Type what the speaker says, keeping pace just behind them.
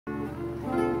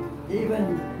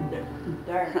Even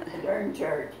during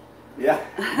church. Yeah.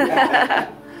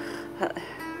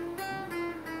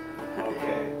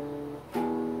 Okay.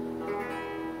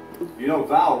 You know,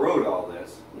 Val wrote all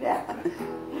this. Yeah.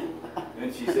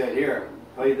 And she said, here,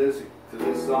 play this to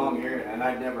this song here. And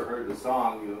I'd never heard the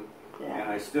song. Yeah. And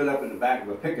I stood up in the back of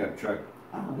a pickup truck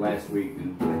last week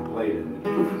and played it. And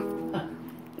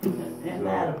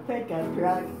that a pickup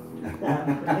truck.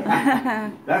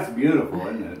 That's beautiful,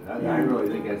 isn't it? I really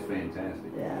think that's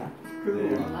fantastic. Yeah.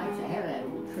 Yeah. I'd like to have that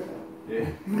old truck. Yeah.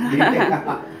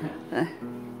 Yeah.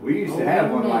 We used to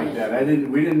have one like that.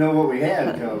 We didn't know what we had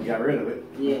until we got rid of it.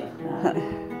 Yeah.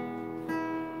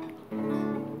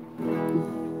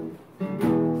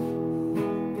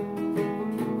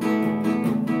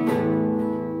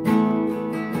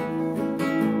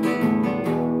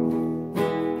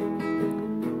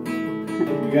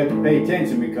 You got to pay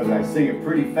attention because I sing it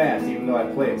pretty fast, even though I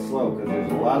play it slow, because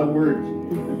there's a lot of words in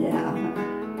it. Yeah.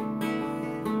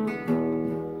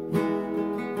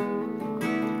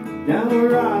 Down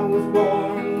where I was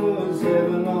born was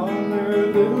heaven on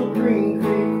earth. Little green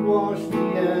creek washed the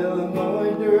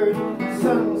Illinois dirt.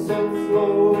 Sun sets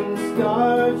low and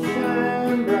stars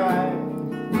shine bright.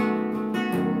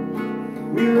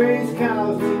 We raised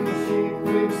cows and sheep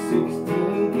with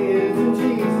 16 kids, and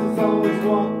Jesus always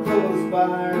walked close by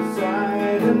our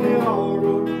side. And we all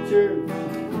rode to church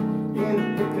in a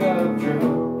pickup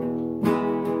truck.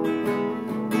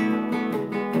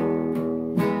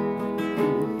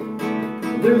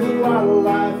 There's a lot of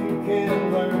life you can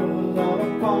learn on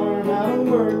a farm, how to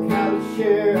work, how to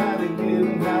share, how to give,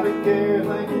 and how to care.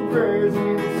 Thanking prayers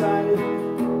we recited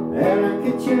at our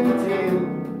kitchen table.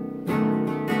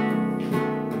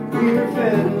 We were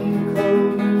fed and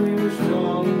clothed, and we were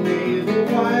strong and able,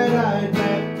 wide-eyed,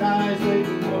 baptized,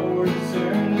 making more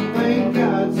discern. And thank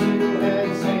God still had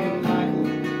St. Michael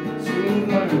soon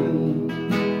learning.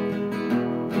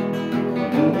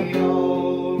 And we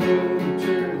all rode to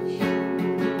church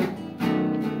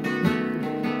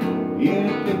in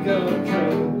a pickup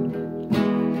truck.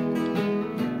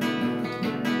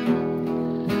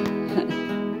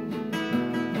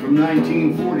 From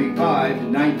 1945 to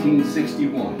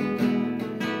 1961,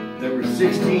 there were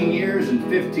 16 years and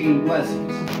 15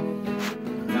 blessings.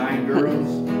 9 girls,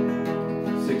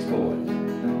 6 boys.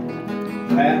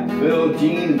 Pat, Bill,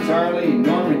 Jean, and Charlie, and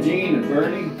Norma, Jean, and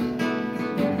Bernie,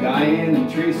 Diane, and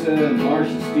Teresa, and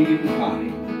Marcia, Steve, and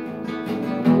Connie.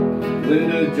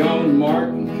 Linda, Joan, Mark,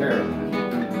 and Caroline.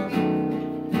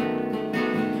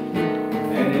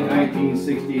 And in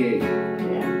 1968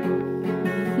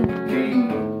 came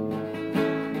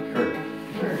Kurt.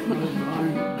 Kurt was born.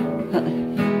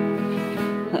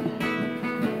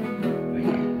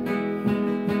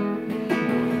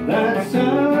 That's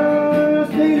us,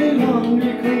 daily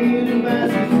laundry, cleaning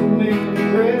baskets and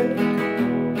making bread.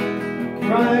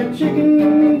 Fried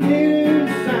chicken, taters,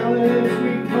 salad,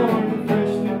 sweet corn,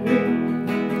 freshly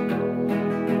picked.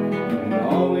 And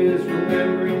always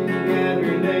remembering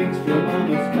gathering eggs from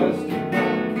Mama's custard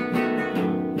pie.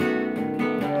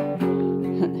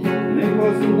 And it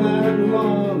wasn't that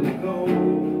long ago.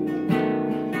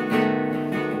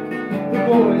 The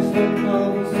boys slept on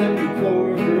the second floor,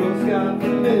 girls got the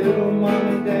middle. Mom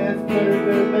and Dad's paired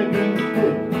their bedrooms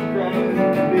put crying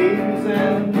babies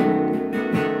and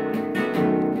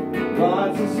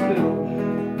lots of spills.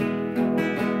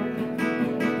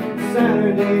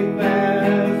 Saturday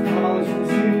baths, polishing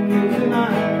shoes and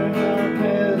iron our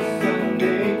best.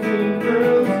 Sunday too,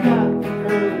 girls got the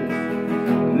curls,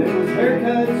 and there was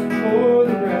haircuts for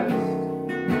the rest.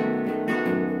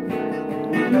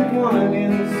 With wine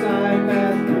in the side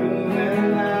bathroom and a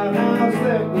loud house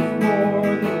that was more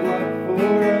than luck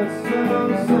for us.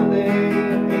 Some Sunday,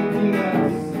 18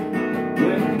 us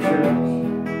went to church.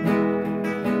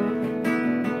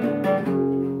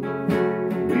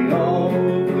 We all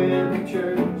went to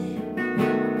church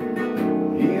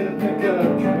in a pickup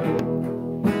truck.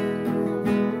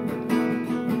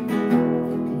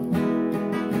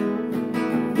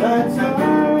 That's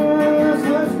us,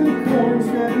 husking corn,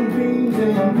 snapping beans,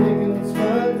 and picking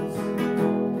spuds.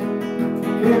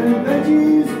 Getting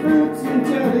veggies, fruits, and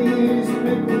jellies,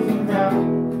 pickles, and kraut.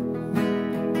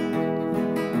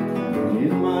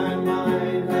 In my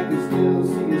mind, I can still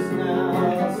see us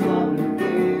now, slaughtering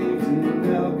pigs and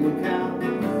milking cows.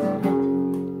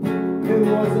 It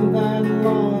wasn't that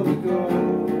long ago.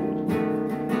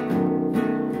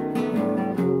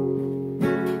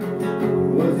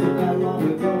 Wasn't that long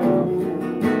ago.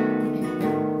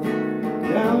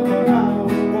 Down where I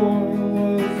was born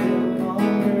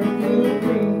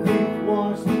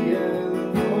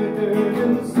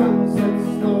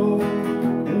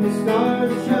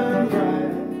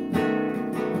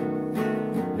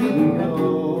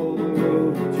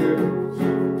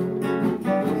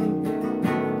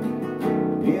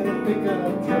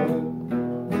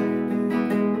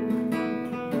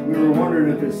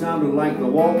sounded like the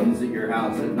Waltons at your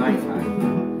house at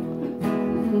nighttime.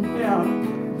 Yeah.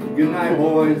 Good night,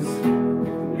 boys.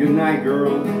 Good night,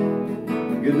 girls.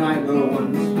 Good night, little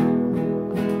ones.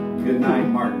 Good night,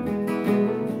 Martin.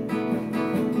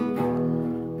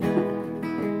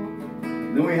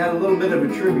 Then we had a little bit of a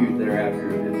tribute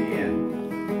thereafter at the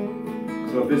end.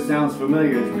 So if this sounds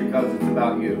familiar, it's because it's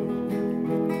about you.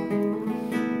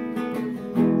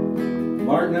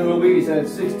 Martin and Louise had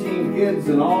 16 kids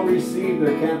and all received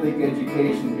their Catholic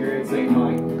education here at St.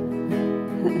 Michael.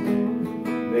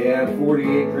 They have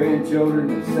 48 grandchildren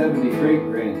and 70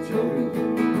 great-grandchildren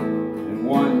and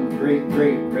 1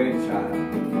 great-great-grandchild.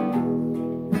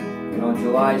 And on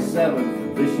July 7th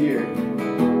of this year,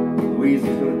 Louise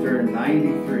is going to turn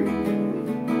 93.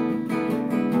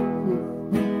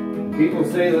 People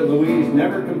say that Louise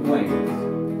never complains.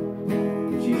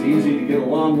 She's easy to get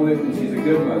along with and she's a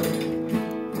good mother.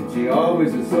 And she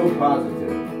always is so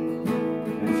positive.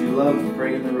 And she loves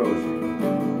praying the rosary.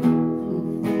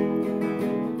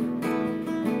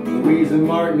 Louise and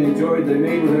Martin enjoyed the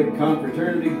neighborhood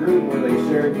confraternity group where they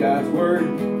shared God's Word.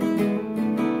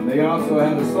 And they also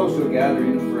had a social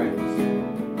gathering of friends.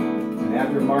 And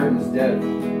after Martin's death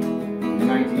in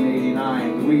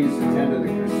 1989, Louise attended the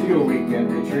Cursillo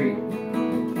Weekend Retreat.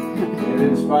 It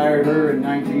inspired her in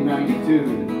 1992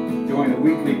 to join a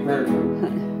weekly prayer group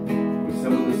with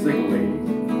some of the single ladies.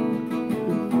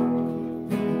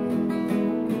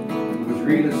 It was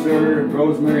Rita Sir and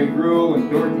Rosemary Gruel and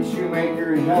Dorothy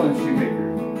Shoemaker and Helen Shoemaker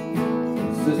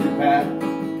and Sister Pat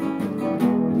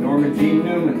and Norma Jean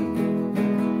Newman.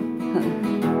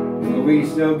 And Louise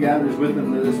still gathers with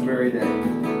them to this very day.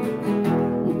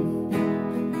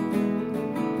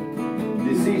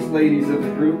 Deceased ladies of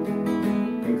the group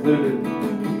included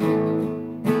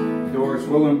Doris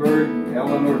Willenberg,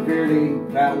 Eleanor Beardy,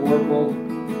 Pat Warple,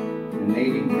 and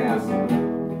Nadine Castle.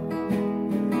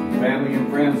 Family and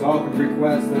friends often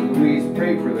request that Louise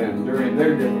pray for them during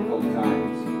their difficult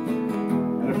times.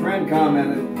 And a friend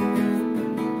commented,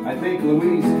 "I think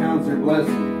Louise counts her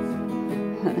blessings,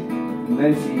 and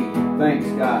then she thanks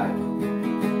God,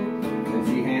 and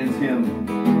she hands him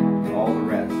all the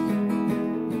rest."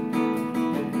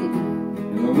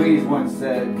 Louise once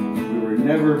said, "We were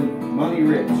never money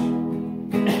rich,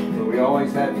 but we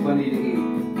always had plenty to eat,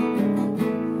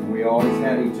 and we always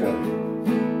had each other."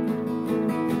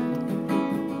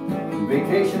 And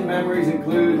vacation memories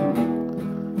include a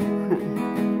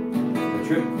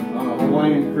trip on a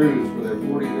Hawaiian cruise for their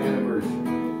 40th anniversary,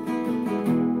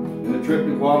 and a trip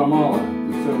to Guatemala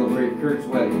to celebrate Kurt's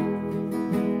wedding,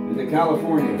 and to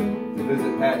California to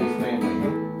visit Patty's family.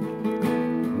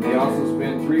 They also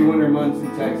spent 3 winter months in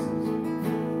Texas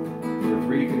for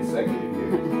 3 consecutive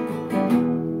years.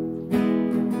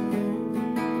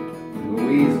 And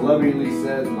Louise lovingly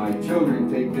says, "My children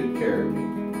take good care of me.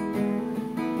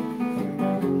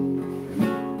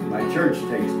 And my church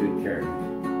takes good care of me.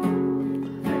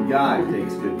 And God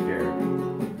takes good care of me."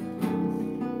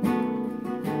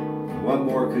 What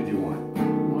more could you want?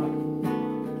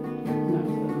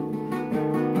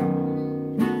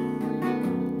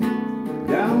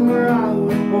 Down where I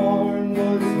was born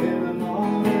was heaven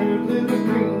on earth. Little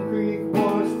Green Creek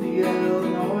washed the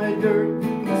Illinois dirt.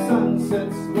 The sun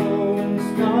sets low and the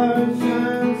stars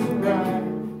shine so bright.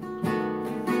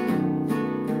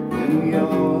 And we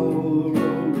all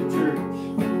rode to church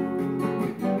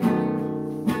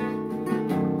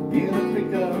in a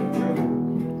pickup truck.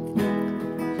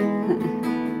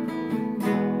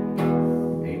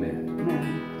 Amen.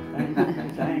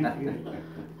 Thank you.